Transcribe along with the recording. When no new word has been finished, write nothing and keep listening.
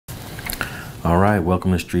All right,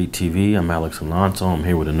 welcome to Street TV. I'm Alex Alonso. I'm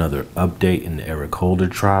here with another update in the Eric Holder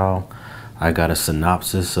trial. I got a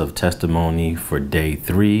synopsis of testimony for day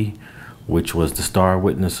 3, which was the star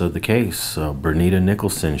witness of the case, Bryannitta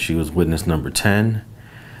Nicholson. She was witness number 10,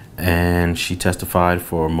 and she testified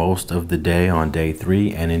for most of the day on day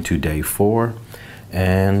 3 and into day 4.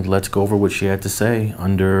 And let's go over what she had to say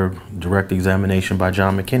under direct examination by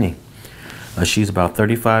John McKinney. She's about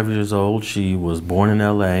 35 years old. She was born in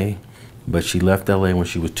LA, but she left LA when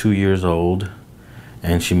she was 2 years old,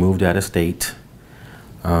 and she moved out of state.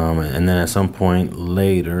 And then at some point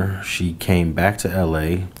later, she came back to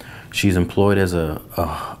LA. She's employed as a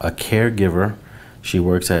caregiver. She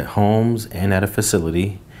works at homes and at a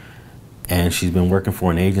facility, and she's been working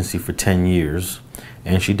for an agency for 10 years.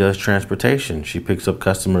 And she does transportation. She picks up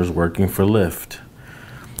customers working for Lyft.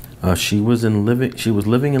 She was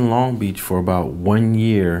living in Long Beach for about 1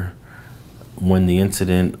 year when the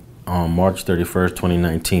incident on March 31st,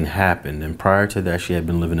 2019 happened. And prior to that, she had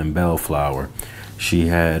been living in Bellflower. She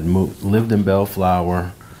had lived in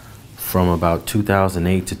Bellflower from about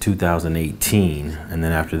 2008 to 2018. And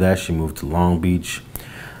then after that, she moved to Long Beach.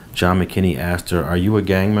 John McKinney asked her, "Are you a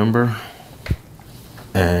gang member?"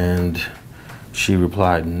 And she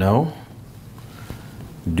replied, "No."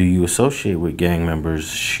 "Do you associate with gang members?"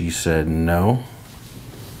 She said, "No."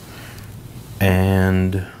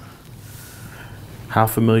 And "How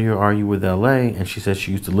familiar are you with LA?" And she said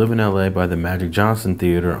she used to live in LA by the Magic Johnson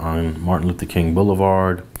Theater on Martin Luther King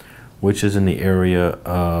Boulevard, which is in the area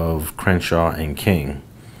of Crenshaw and King.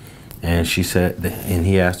 And she said, and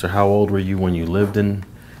he asked her, "How old were you when you lived in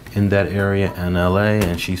that area in LA?"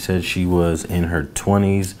 And she said she was in her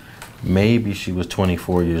 20s. Maybe she was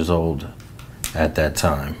 24 years old at that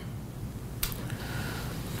time.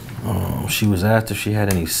 She was asked if she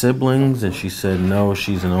had any siblings, and she said no,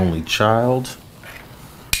 she's an only child.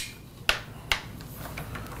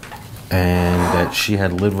 And that she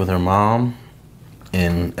had lived with her mom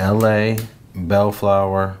in LA,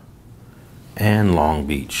 Bellflower, and Long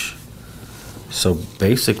Beach. So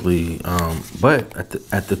basically, but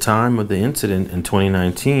at the time of the incident in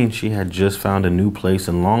 2019, she had just found a new place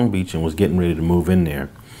in Long Beach and was getting ready to move in there.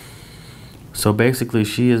 So basically,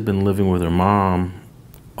 she has been living with her mom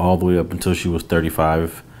all the way up until she was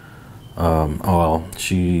 35.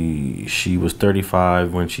 She was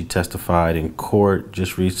 35 when she testified in court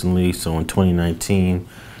just recently. So in 2019,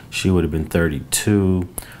 she would have been 32.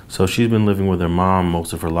 So she's been living with her mom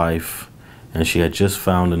most of her life, and she had just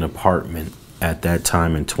found an apartment at that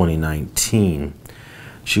time in 2019.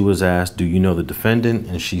 She was asked, "Do you know the defendant?"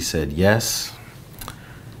 And she said yes.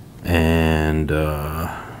 And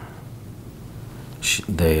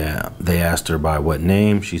they asked her by what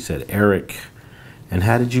name. She said Eric. And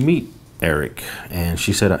how did you meet Eric? And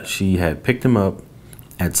she said she had picked him up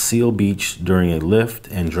at Seal Beach during a Lyft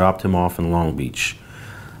and dropped him off in Long Beach.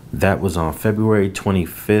 That was on February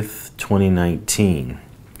 25th, 2019.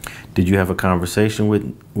 "Did you have a conversation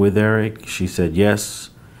with Eric?" She said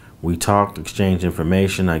yes. "We talked, exchanged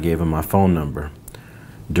information. I gave him my phone number."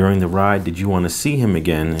 "During the ride, did you want to see him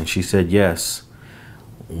again?" And she said yes.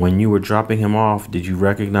 "When you were dropping him off, did you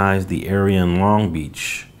recognize the area in Long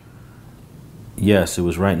Beach?" "Yes, it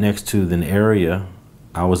was right next to the area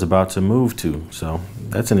I was about to move to." So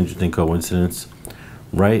that's an interesting coincidence.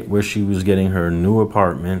 Right where she was getting her new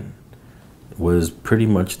apartment was pretty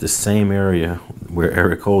much the same area where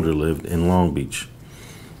Eric Holder lived in Long Beach.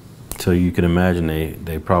 So you can imagine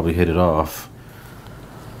they probably hit it off.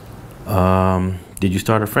 "Did you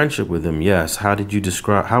start a friendship with him?" "Yes." How would you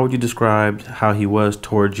describe how he was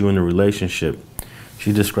towards you in the relationship?"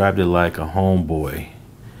 She described it like a homeboy.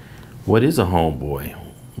 "What is a homeboy?"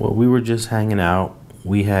 "Well, we were just hanging out.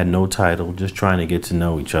 We had no title, just trying to get to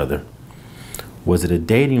know each other." "Was it a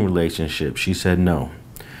dating relationship?" She said no.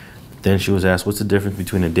 Then she was asked, "What's the difference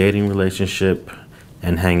between a dating relationship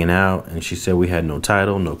and hanging out?" And she said, "We had no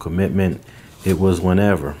title, no commitment. It was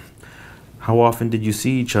whenever." "How often did you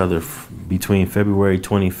see each other between February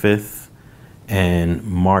 25th and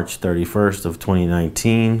March 31st of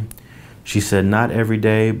 2019? She said, "Not every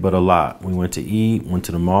day, but a lot. We went to eat, went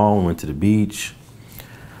to the mall, went to the beach."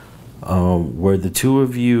 When the two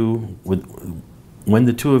of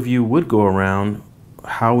you would go around,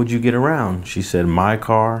 how would you get around?" She said, "My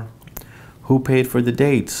car." "Who paid for the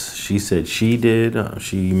dates?" She said she did.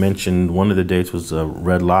 She mentioned one of the dates was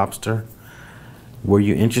Red Lobster. "Were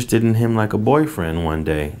you interested in him like a boyfriend one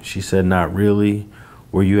day?" She said, "Not really."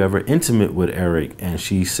 "Were you ever intimate with Eric?" And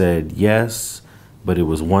she said yes, but it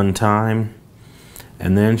was one time.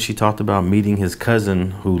 And then she talked about meeting his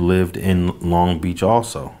cousin who lived in Long Beach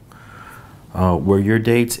also. Were your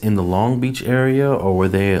dates in the Long Beach area or were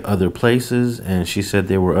they at other places? And she said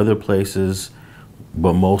they were other places,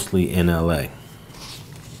 but mostly in LA.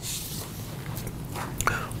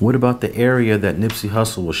 What about the area that Nipsey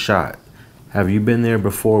Hussle was shot? Have you been there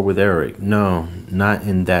before with Eric? No, not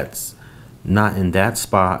in that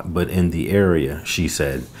spot, but in the area, she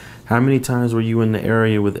said. How many times were you in the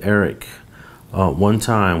area with Eric? One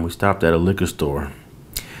time, we stopped at a liquor store.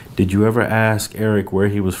 Did you ever ask Eric where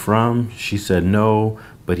he was from? She said no,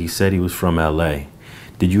 but he said he was from LA.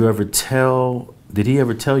 Did he ever tell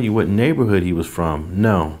you what neighborhood he was from?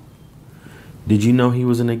 No. Did you know he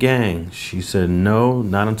was in a gang? She said no,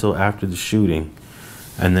 not until after the shooting.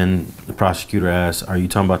 And then the prosecutor asked, are you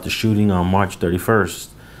talking about the shooting on March 31st,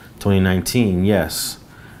 2019? Yes.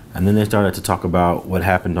 And then they started to talk about what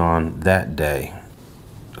happened on that day.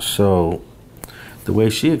 So the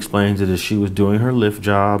way she explains it is she was doing her Lyft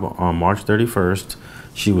job on March 31st.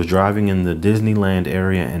 She was driving in the Disneyland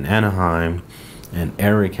area in Anaheim, and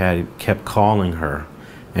Eric had kept calling her,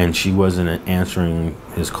 and she wasn't answering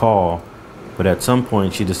his call. But at some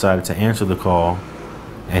point, she decided to answer the call,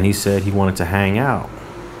 and he said he wanted to hang out.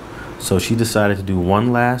 So she decided to do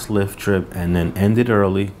one last Lyft trip and then end it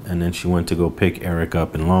early, and then she went to go pick Eric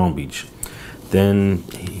up in Long Beach. Then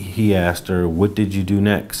he asked her, what did you do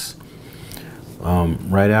next?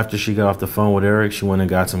 Right after she got off the phone with Eric, she went and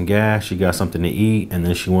got some gas, she got something to eat, and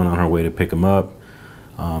then she went on her way to pick him up.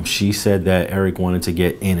 She said that Eric wanted to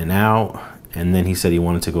get in and out, and then he said he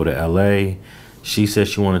wanted to go to LA. She said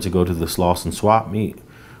she wanted to go to the Slauson Swap Meet,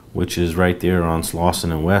 which is right there on Slauson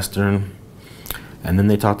and Western. And then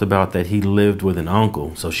they talked about that he lived with an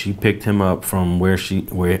uncle. So she picked him up from where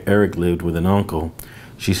Eric lived with an uncle.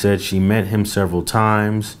 She said she met him several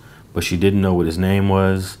times, but she didn't know what his name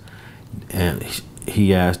was. And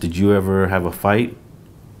he asked, did you ever have a fight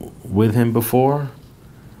with him before?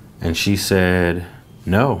 And she said,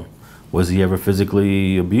 no. Was he ever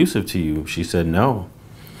physically abusive to you? She said, no.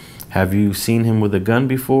 Have you seen him with a gun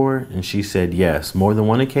before? And she said, yes. More than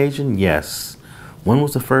one occasion? Yes. When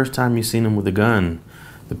was the first time you seen him with a gun?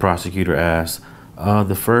 The prosecutor asked.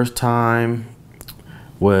 The first time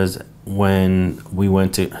was when we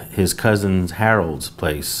went to his cousin Harold's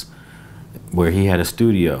place, where he had a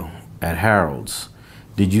studio at Harold's.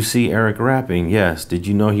 Did you see Eric rapping? Yes. Did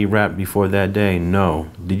you know he rapped before that day? No.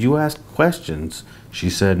 Did you ask questions?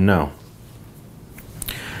 She said no.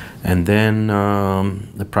 And then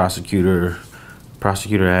the prosecutor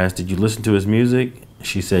asked, did you listen to his music?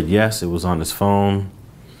 She said yes, it was on his phone.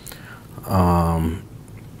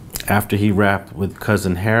 After he rapped with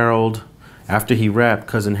Cousin Harold,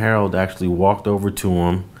 Cousin Harold actually walked over to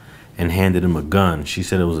him and handed him a gun. She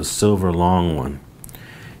said it was a silver long one.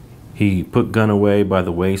 He put gun away by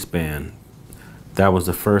the waistband. That was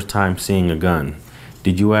the first time seeing a gun.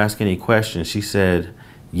 Did you ask any questions? She said,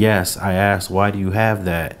 yes, I asked, why do you have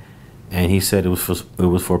that? And he said it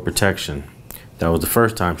was for protection. That was the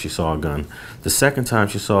first time she saw a gun. The second time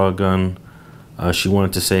she saw a gun, she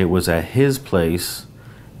wanted to say it was at his place,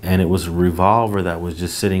 and it was a revolver that was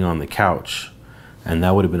just sitting on the couch. And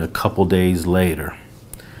that would have been a couple days later.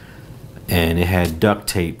 And it had duct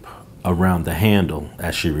tape around the handle,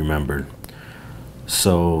 as she remembered.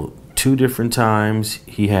 So 2 different times,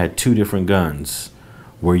 he had 2 different guns.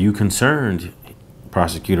 Were you concerned?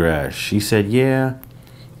 Prosecutor asked. She said, yeah,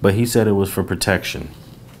 but he said it was for protection.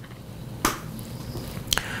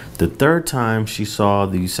 The third time she saw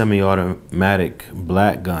the semi-automatic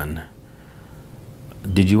black gun.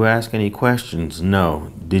 Did you ask any questions?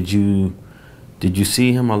 No. Did you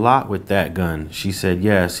see him a lot with that gun? She said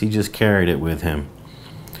yes, he just carried it with him.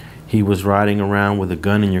 He was riding around with a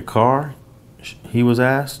gun in your car? He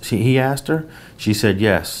asked her. She said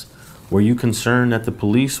yes. Were you concerned that the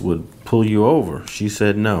police would pull you over? She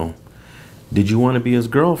said no. Did you want to be his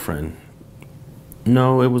girlfriend?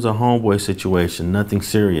 No, it was a homeboy situation, nothing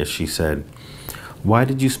serious, she said. Why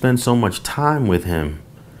did you spend so much time with him?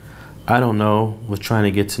 I don't know, was trying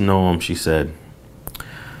to get to know him, she said.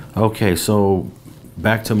 Okay, so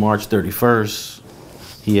back to March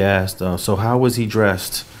 31st, he asked, so how was he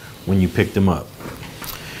dressed when you picked him up?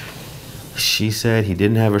 She said he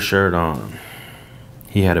didn't have a shirt on.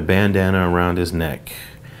 He had a bandana around his neck.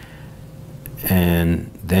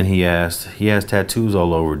 And then he has tattoos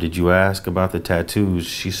all over. Did you ask about the tattoos?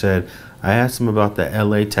 She said, I asked him about the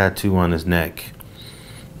LA tattoo on his neck.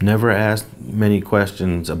 Never asked many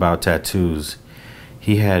questions about tattoos.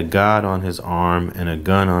 He had God on his arm and a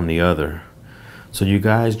gun on the other. So you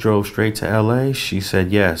guys drove straight to LA? She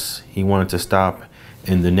said yes. He wanted to stop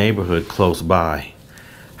in the neighborhood close by.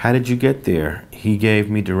 How did you get there? He gave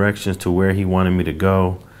me directions to where he wanted me to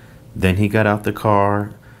go. Then he got out the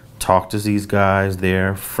car, talked to these guys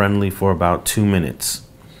there, friendly for about 2 minutes.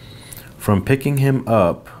 From picking him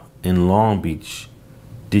up in Long Beach,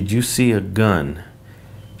 did you see a gun?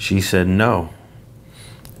 She said no.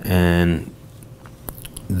 And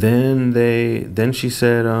then she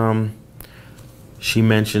said she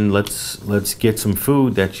mentioned let's get some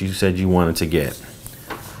food that you said you wanted to get.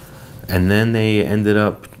 And then they ended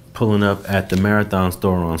up pulling up at the Marathon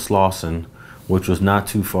store on Slauson, which was not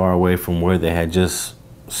too far away from where they had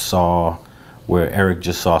where Eric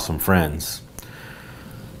just saw some friends.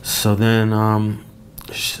 So then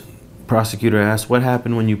prosecutor asked, what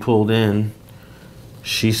happened when you pulled in?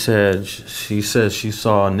 She said she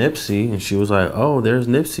saw Nipsey, and she was like, oh, there's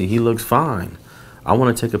Nipsey. He looks fine. I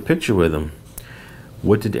want to take a picture with him.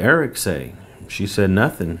 What did Eric say? She said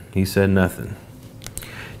nothing. He said nothing.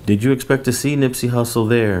 Did you expect to see Nipsey Hussle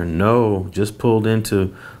there? No, just pulled in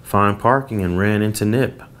to find parking and ran into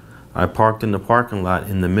Nip. I parked in the parking lot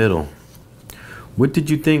in the middle. What did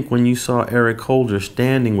you think when you saw Eric Holder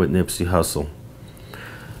standing with Nipsey Hussle?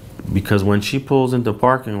 Because when she pulls into the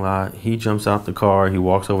parking lot, he jumps out the car, he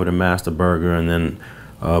walks over to Master Burger, and then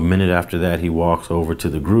a minute after that, he walks over to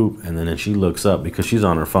the group, and then she looks up because she's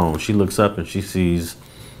on her phone. She looks up and she sees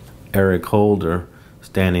Eric Holder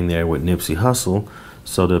standing there with Nipsey Hussle.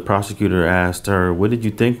 So the prosecutor asked her, what did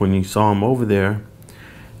you think when you saw him over there?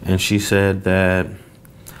 And she said that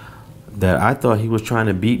I thought he was trying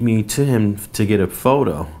to beat me to him to get a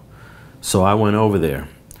photo. So I went over there.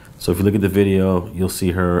 So if you look at the video, you'll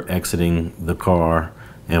see her exiting the car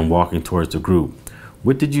and walking towards the group.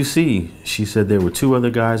 What did you see? She said there were 2 other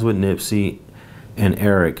guys with Nipsey and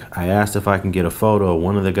Eric. I asked if I can get a photo.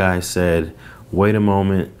 One of the guys said, wait a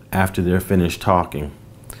moment, after they're finished talking.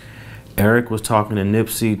 Eric was talking to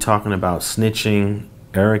Nipsey, talking about snitching.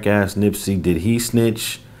 Eric asked Nipsey, did he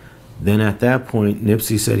snitch? Then at that point,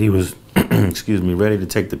 Nipsey said he was, excuse me, ready to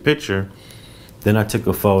take the picture. Then I took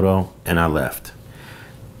a photo and I left.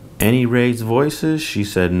 Any raised voices? She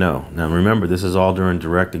said no. Now remember, this is all during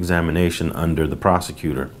direct examination under the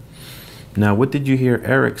prosecutor. Now, what did you hear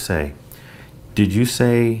Eric say? Did you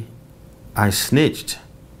say, I snitched?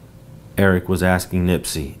 Eric was asking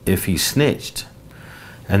Nipsey if he snitched.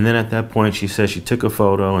 And then at that point, she said she took a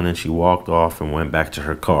photo and then she walked off and went back to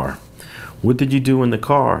her car. What did you do in the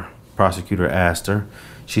car? Prosecutor asked her.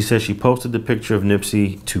 She said she posted the picture of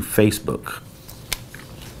Nipsey to Facebook.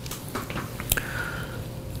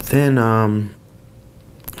 Then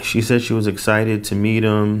she said she was excited to meet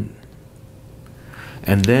him.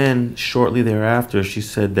 And then shortly thereafter, she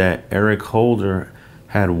said that Eric Holder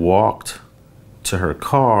had walked to her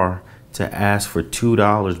car to ask for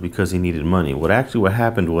 $2 because he needed money. What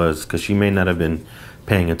happened was, because she may not have been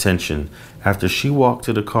paying attention, after she walked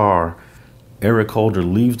to the car, Eric Holder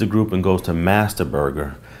leaves the group and goes to Master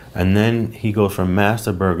Burger. And then he goes from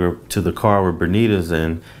Master Burger to the car where Bryannitta's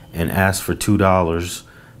in and asks for $2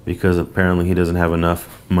 because apparently he doesn't have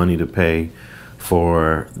enough money to pay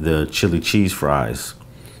for the chili cheese fries.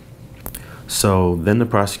 So then the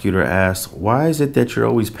prosecutor asks, why is it that you're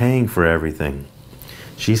always paying for everything?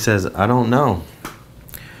 She says, I don't know.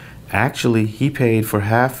 Actually, he paid for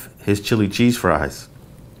half his chili cheese fries.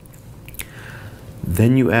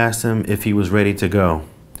 Then you asked him if he was ready to go.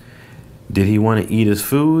 Did he want to eat his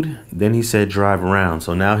food? Then he said drive around.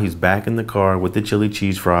 So now he's back in the car with the chili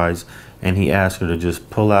cheese fries, and he asked her to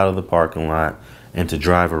just pull out of the parking lot and to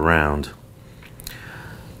drive around.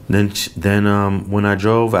 Then when I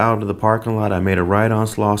drove out of the parking lot, I made a right on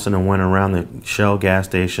Slauson and went around the Shell gas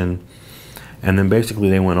station. And then basically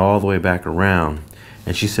they went all the way back around.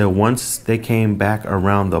 And she said once they came back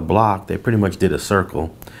around the block, they pretty much did a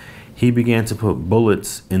circle. He began to put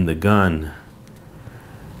bullets in the gun.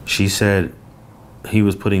 She said he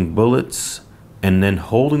was putting bullets and then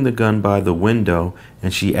holding the gun by the window.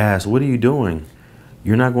 And she asked, what are you doing?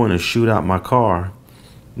 You're not going to shoot out my car.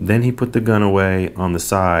 Then he put the gun away on the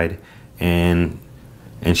side and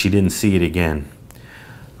she didn't see it again.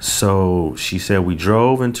 So she said we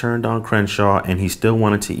drove and turned on Crenshaw and he still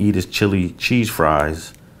wanted to eat his chili cheese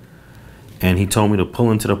fries. And he told me to pull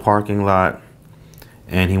into the parking lot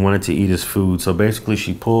and he wanted to eat his food. So basically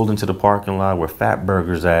she pulled into the parking lot where Fat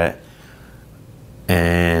Burger's at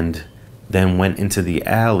and then went into the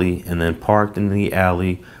alley and then parked in the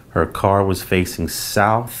alley. Her car was facing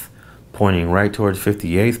south, pointing right towards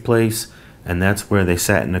 58th Place. And that's where they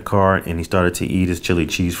sat in the car and he started to eat his chili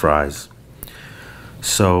cheese fries.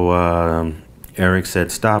 So Eric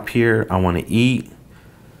said, stop here, I want to eat.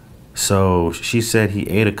 So she said he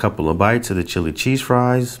ate a couple of bites of the chili cheese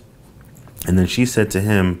fries. And then she said to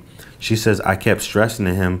him, she says, I kept stressing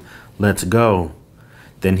to him, let's go.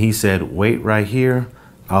 Then he said, wait right here,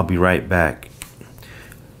 I'll be right back.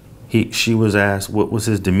 She was asked, what was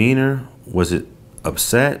his demeanor? Was it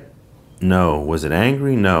upset? No. Was it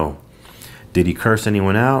angry? No. Did he curse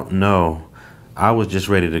anyone out? No. I was just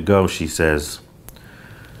ready to go, she says.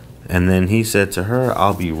 And then he said to her,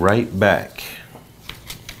 I'll be right back.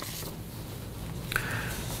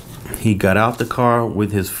 He got out the car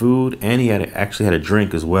with his food, and he actually had a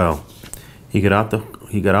drink as well. He got out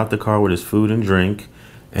the car with his food and drink,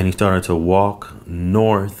 and he started to walk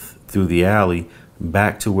north through the alley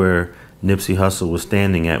back to where Nipsey Hussle was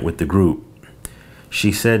standing at with the group.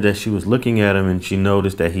 She said that she was looking at him and she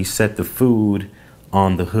noticed that he set the food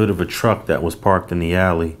on the hood of a truck that was parked in the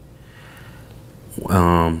alley.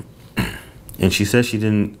 And she said she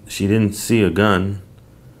didn't see a gun.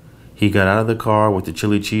 He got out of the car with the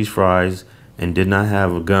chili cheese fries and did not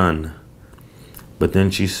have a gun. But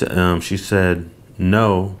then she said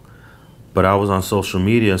no, but I was on social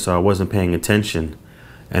media, so I wasn't paying attention.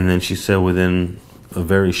 And then she said within a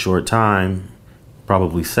very short time,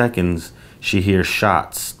 probably seconds, she hears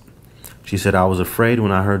shots. She said, I was afraid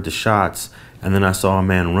when I heard the shots, and then I saw a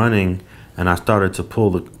man running, and I started to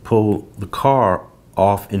pull the car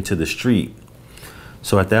off into the street.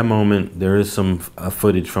 So at that moment, there is some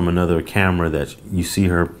footage from another camera that you see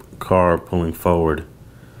her car pulling forward.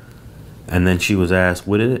 And then she was asked,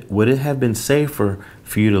 would it have been safer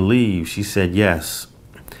for you to leave? She said yes.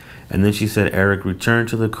 And then she said Eric returned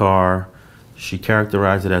to the car. She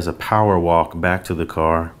characterized it as a power walk back to the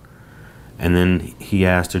car. And then he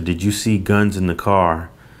asked her, did you see guns in the car?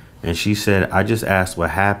 And she said, I just asked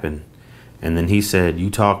what happened. And then he said, you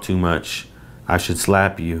talk too much. I should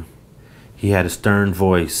slap you. He had a stern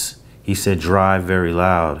voice. He said, drive very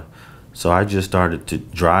loud. So I just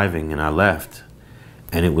started driving and I left.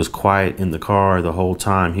 And it was quiet in the car the whole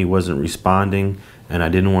time. He wasn't responding and I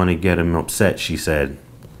didn't want to get him upset, she said.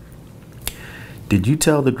 Did you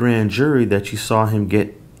tell the grand jury that you saw him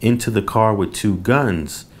get into the car with 2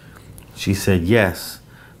 guns? She said, yes,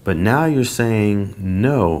 but now you're saying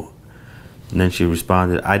no. And then she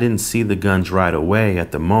responded, I didn't see the guns right away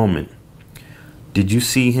at the moment. Did you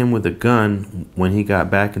see him with a gun when he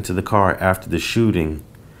got back into the car after the shooting?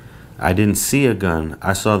 I didn't see a gun.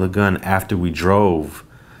 I saw the gun after we drove.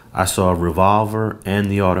 I saw a revolver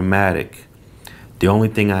and the automatic. The only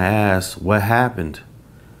thing I asked, what happened?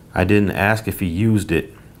 I didn't ask if he used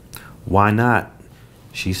it. Why not?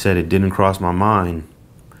 She said it didn't cross my mind.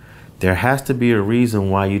 There has to be a reason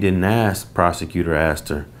why you didn't ask, prosecutor asked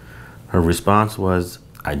her. Her response was,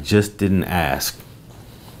 I just didn't ask.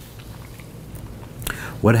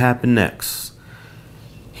 What happened next?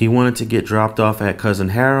 He wanted to get dropped off at Cousin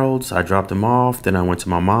Harold's. I dropped him off. Then I went to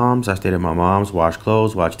my mom's. I stayed at my mom's, washed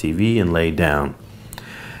clothes, watched TV, and laid down.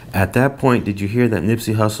 At that point, did you hear that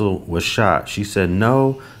Nipsey Hussle was shot? She said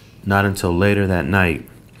no, not until later that night.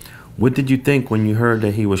 What did you think when you heard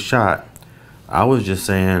that he was shot? I was just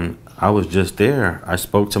saying, I was just there. I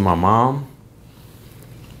spoke to my mom.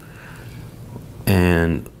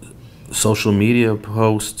 And social media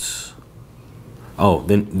posts. Oh,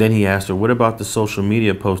 then he asked her, what about the social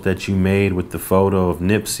media post that you made with the photo of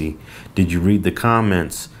Nipsey? Did you read the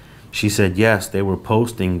comments? She said, yes, they were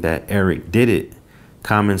posting that Eric did it.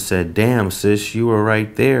 Comments said, damn, sis, you were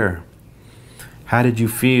right there. How did you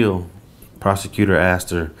feel? Prosecutor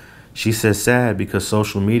asked her. She said sad because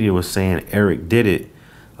social media was saying Eric did it.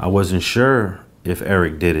 I wasn't sure if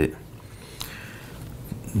Eric did it.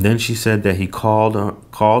 Then she said that he called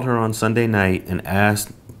her on Sunday night and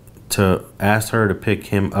asked her to pick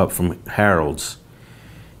him up from Harold's.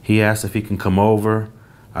 He asked if he can come over.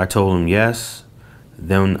 I told him yes.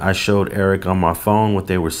 Then I showed Eric on my phone what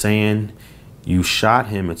they were saying. You shot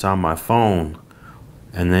him, it's on my phone.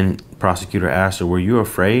 And then prosecutor asked her, were you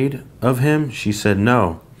afraid of him? She said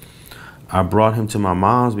no. I brought him to my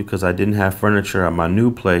mom's because I didn't have furniture at my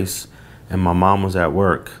new place and my mom was at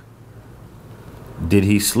work. Did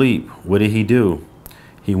he sleep? What did he do?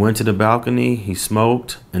 He went to the balcony, he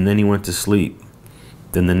smoked, and then he went to sleep.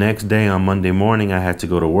 Then the next day on Monday morning, I had to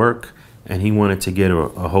go to work, and he wanted to get a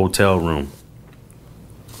hotel room.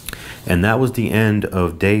 And that was the end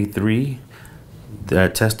of day 3.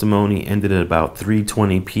 That testimony ended at about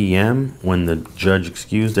 3:20 p.m. when the judge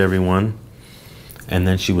excused everyone. And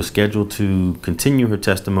then she was scheduled to continue her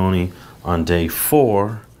testimony on day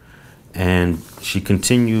 4. And she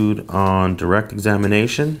continued on direct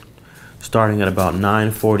examination starting at about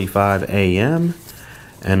 9:45 a.m.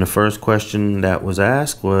 And the first question that was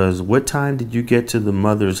asked was, what time did you get to the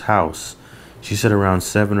mother's house? She said around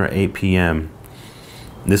 7 or 8 p.m.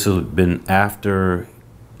 This has been after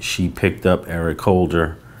she picked up Eric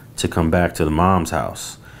Holder to come back to the mom's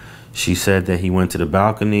house. She said that he went to the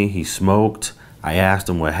balcony, he smoked. I asked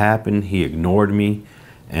him what happened. He ignored me.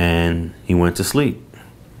 and he went to sleep.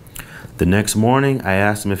 The next morning, I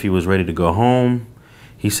asked him if he was ready to go home.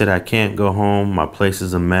 He said, I can't go home. My place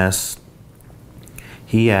is a mess.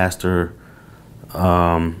 He asked if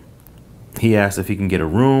he can get a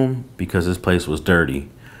room because his place was dirty.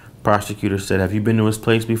 Prosecutor said, have you been to his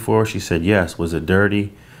place before? She said, yes. Was it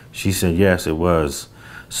dirty? She said, yes, it was.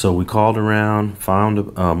 So we called around,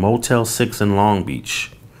 found a Motel 6 in Long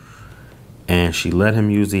Beach. And she let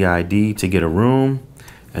him use the ID to get a room.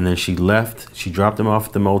 And then she left. She dropped him off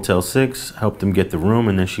at the Motel 6, helped him get the room,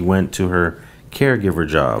 and then she went to her caregiver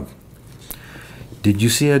job. Did you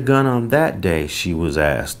see a gun on that day? She was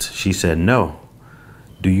asked. She said, no.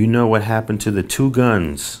 Do you know what happened to the 2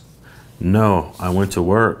 guns? No, I went to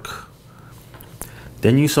work.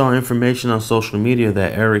 Then you saw information on social media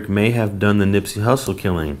that Eric may have done the Nipsey Hussle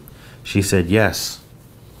killing. She said, yes.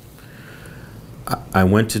 I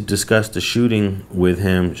went to discuss the shooting with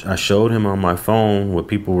him. I showed him on my phone what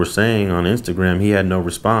people were saying on Instagram. He had no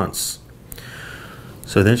response.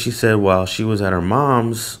 So then she said, while she was at her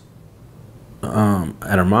mom's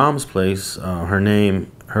place,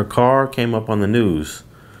 her car came up on the news.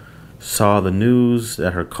 Saw the news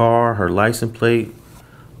that her license plate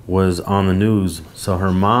was on the news. So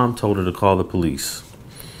her mom told her to call the police.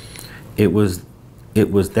 Was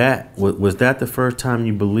that the first time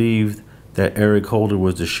you believed that Eric Holder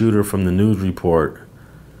was the shooter from the news report?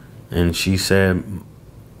 And she said,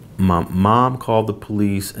 my mom called the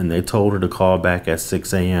police and they told her to call back at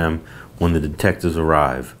 6 a.m. when the detectives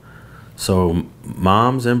arrived. So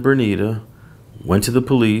Moms and Bryannitta went to the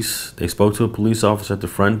police. They spoke to a police officer at the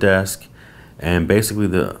front desk, and basically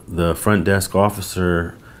the front desk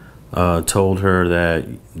officer told her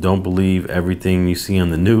that don't believe everything you see on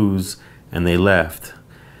the news, and they left.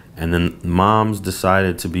 And then Moms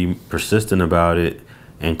decided to be persistent about it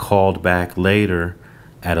and called back later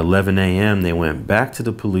at 11 a.m. They went back to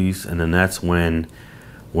the police, and then that's when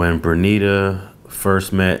Bryannitta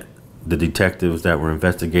first met the detectives that were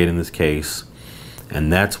investigating this case,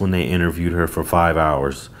 and that's when they interviewed her for 5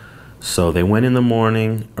 hours. So they went in the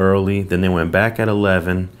morning early, then they went back at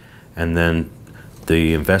 11, and then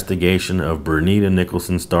the investigation of Bryannitta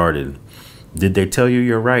Nicholson started. Did they tell you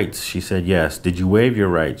your rights? She said yes. Did you waive your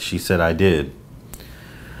rights? She said I did.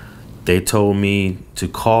 They told me to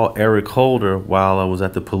call Eric Holder while I was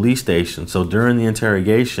at the police station. So during the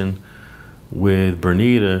interrogation with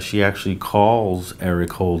Bryannitta, she actually calls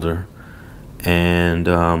Eric Holder, and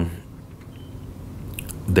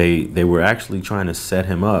they were actually trying to set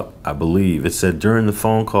him up, I believe. It said during the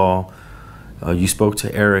phone call, you spoke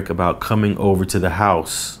to Eric about coming over to the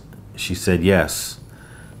house. She said yes.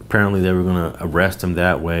 Apparently they were going to arrest him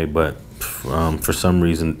that way, but for some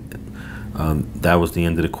reason that was the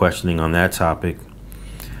end of the questioning on that topic.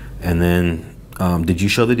 And then, did you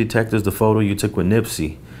show the detectives the photo you took with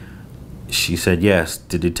Nipsey? She said yes.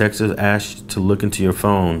 Did detectives ask you to look into your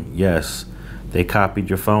phone? Yes. They copied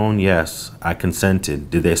your phone? Yes. I consented.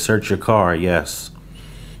 Did they search your car? Yes.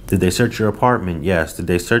 Did they search your apartment? Yes. Did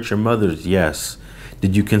they search your mother's? Yes.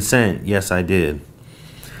 Did you consent? Yes, I did.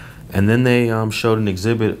 And then they showed an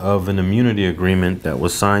exhibit of an immunity agreement that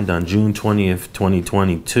was signed on June 20th,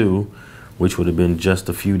 2022, which would have been just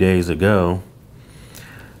a few days ago.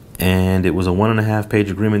 And it was a 1.5-page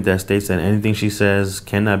agreement that states that anything she says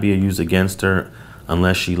cannot be used against her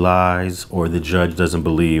unless she lies or the judge doesn't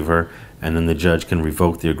believe her, and then the judge can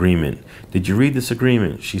revoke the agreement. Did you read this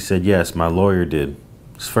agreement? She said yes, my lawyer did.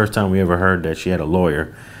 It's the first time we ever heard that she had a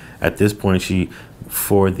lawyer. At this point,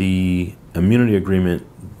 for the immunity agreement,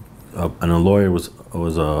 and a lawyer was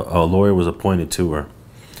appointed to her.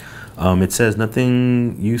 It says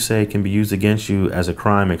nothing you say can be used against you as a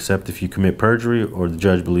crime except if you commit perjury or the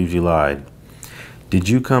judge believes you lied. Did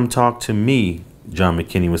you come talk to me? John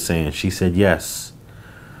McKinney was saying. She said yes.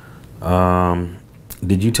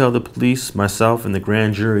 Did you tell the police, myself, and the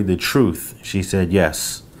grand jury the truth? She said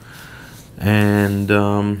yes.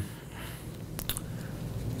 And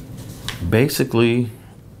basically,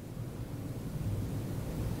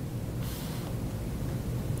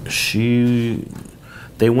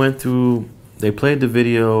 they played the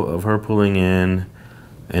video of her pulling in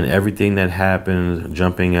and everything that happened,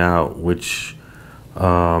 jumping out, which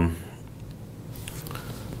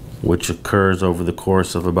occurs over the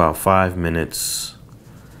course of about 5 minutes.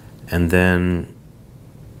 And then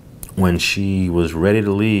when she was ready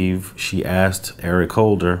to leave, she asked Eric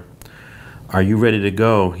Holder, "Are you ready to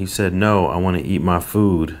go?" He said, "No, I want to eat my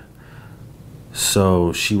food."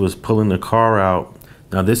 So she was pulling the car out.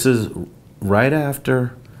 Now this is right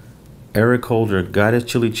after Eric Holder got his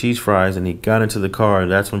chili cheese fries and he got into the car.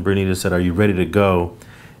 That's when Bryannitta said, "Are you ready to go?"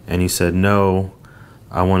 And he said, "No,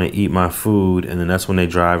 I want to eat my food. And then that's when they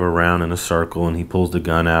drive around in a circle and he pulls the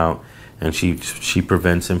gun out and she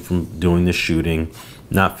prevents him from doing the shooting.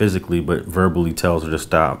 Not physically, but verbally tells him to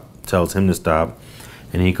stop.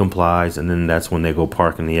 And he complies. And then that's when they go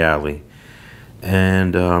park in the alley.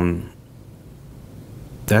 And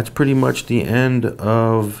that's pretty much the end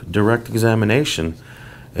of direct examination.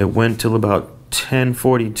 It went till about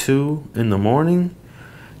 10:42 in the morning.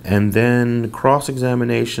 And then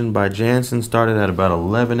cross-examination by Jansen started at about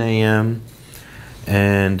 11 a.m.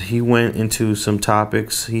 And he went into some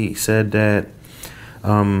topics. He said that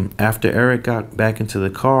after Eric got back into the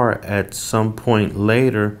car, at some point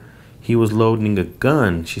later, he was loading a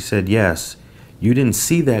gun. She said, yes. You didn't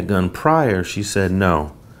see that gun prior? She said,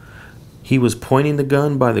 no. He was pointing the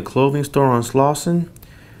gun by the clothing store on Slauson?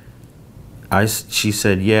 She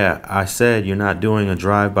said, yeah. I said, you're not doing a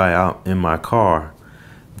drive-by out in my car.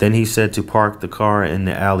 Then he said to park the car in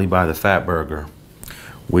the alley by the Fat Burger,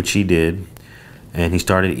 which he did. And he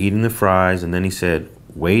started eating the fries. And then he said,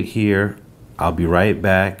 wait here. I'll be right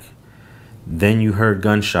back. Then you heard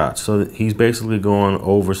gunshots. So he's basically going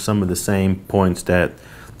over some of the same points that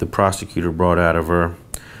the prosecutor brought out of her.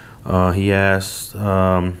 He asked,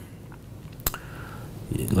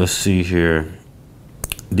 let's see here.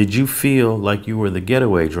 Did you feel like you were the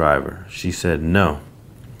getaway driver? She said, no.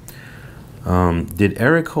 Did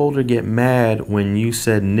Eric Holder get mad when you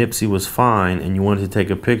said Nipsey was fine and you wanted to take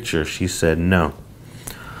a picture? She said no.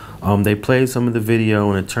 They played some of the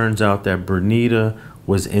video and it turns out that Bryannitta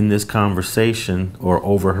was in this conversation or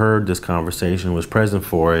overheard this conversation, was present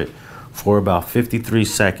for it for about 53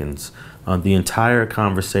 seconds. The entire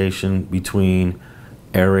conversation between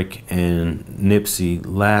Eric and Nipsey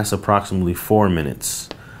lasts approximately 4 minutes.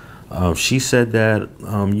 She said that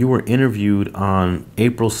you were interviewed on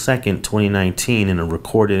April 2nd, 2019 in a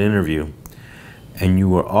recorded interview. And you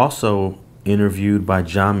were also interviewed by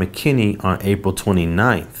John McKinney on April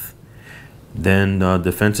 29th. Then the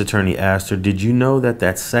defense attorney asked her, did you know that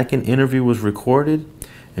that second interview was recorded?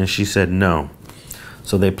 And she said no.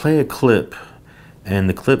 So they play a clip and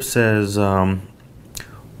the clip says,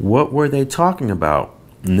 what were they talking about?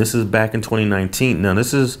 And this is back in 2019. Now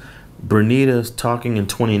this is Bryannitta's talking in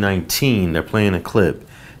 2019. They're playing a clip.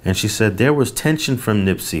 And she said there was tension from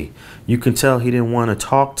Nipsey. You can tell he didn't want to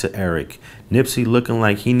talk to Eric. Nipsey looking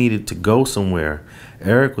like he needed to go somewhere.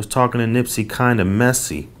 Eric was talking to Nipsey kind of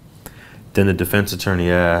messy. Then the defense attorney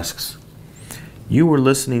asks, you were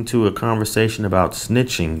listening to a conversation about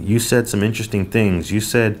snitching. You said some interesting things. You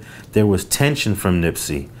said there was tension from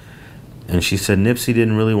Nipsey. And she said Nipsey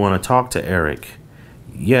didn't really want to talk to Eric.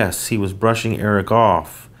 Yes, he was brushing Eric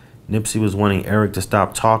off. Nipsey was wanting Eric to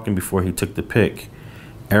stop talking before he took the pic.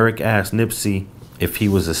 Eric asked Nipsey if he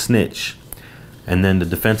was a snitch. And then the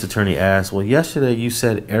defense attorney asked, well, yesterday you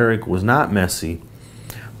said Eric was not messy,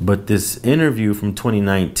 but this interview from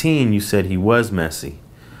 2019, you said he was messy.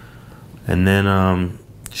 And then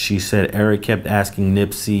she said Eric kept asking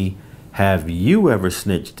Nipsey, have you ever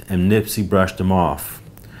snitched? And Nipsey brushed him off.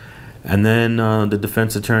 And then the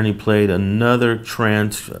defense attorney played another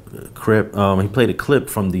transcript. He played a clip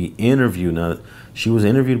from the interview. Now, she was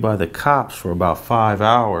interviewed by the cops for about 5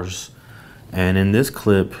 hours. And in this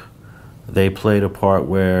clip, they played a part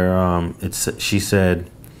where she said,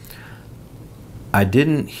 I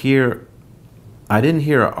didn't hear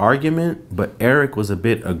an argument, but Eric was a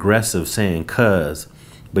bit aggressive saying cuz.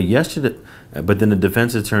 But then the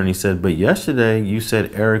defense attorney said, but yesterday you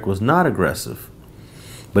said Eric was not aggressive.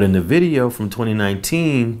 But in the video from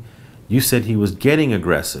 2019, you said he was getting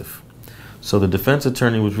aggressive. So the defense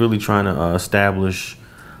attorney was really trying to establish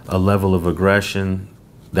a level of aggression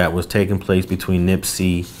that was taking place between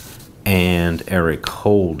Nipsey and Eric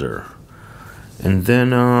Holder. And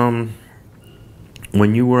then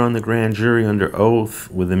when you were on the grand jury under oath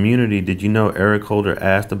with immunity, did you know Eric Holder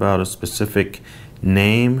asked about a specific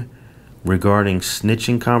name regarding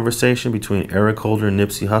snitching conversation between Eric Holder and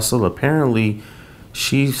Nipsey Hussle? Apparently,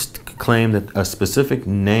 she claimed that a specific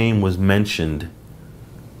name was mentioned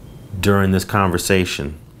during this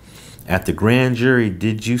conversation. At the grand jury,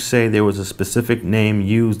 did you say there was a specific name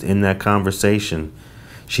used in that conversation?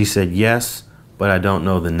 She said yes, but I don't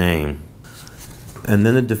know the name. And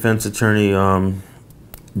then the defense attorney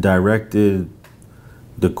directed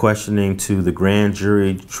the questioning to the grand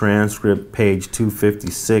jury transcript, page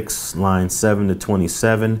 256, lines 7 to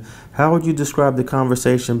 27. How would you describe the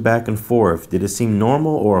conversation back and forth? Did it seem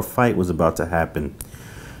normal or a fight was about to happen?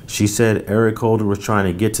 She said Eric Holder was trying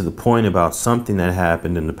to get to the point about something that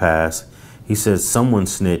happened in the past. He said someone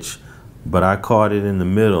snitched, but I caught it in the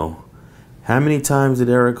middle. How many times did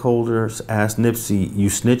Eric Holder ask Nipsey, you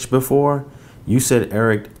snitched before? You said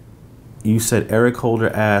Eric You said Eric Holder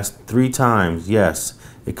asked 3 times. Yes,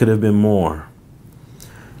 it could have been more.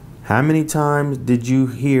 How many times did you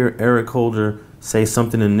hear Eric Holder say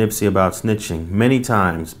something to Nipsey about snitching? Many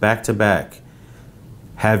times, back to back.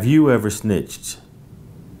 Have you ever snitched?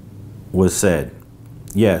 Was said.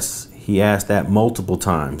 Yes, he asked that multiple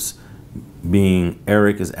times, being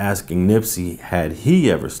Eric is asking Nipsey, had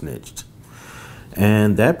he ever snitched?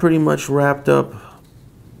 And that pretty much wrapped up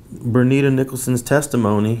Bryannitta Nicholson's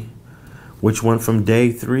testimony, which went from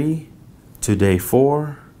day 3 to day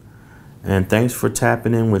 4. And thanks for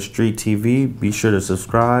tapping in with Street TV. Be sure to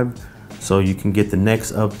subscribe so you can get the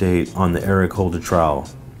next update on the Eric Holder trial.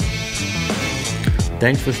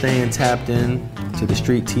 Thanks for staying tapped in to the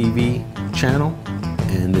Street TV channel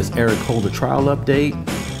and this Eric Holder trial update.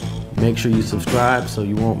 Make sure you subscribe so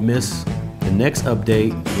you won't miss the next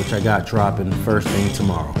update, which I got dropping first thing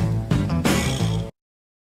tomorrow.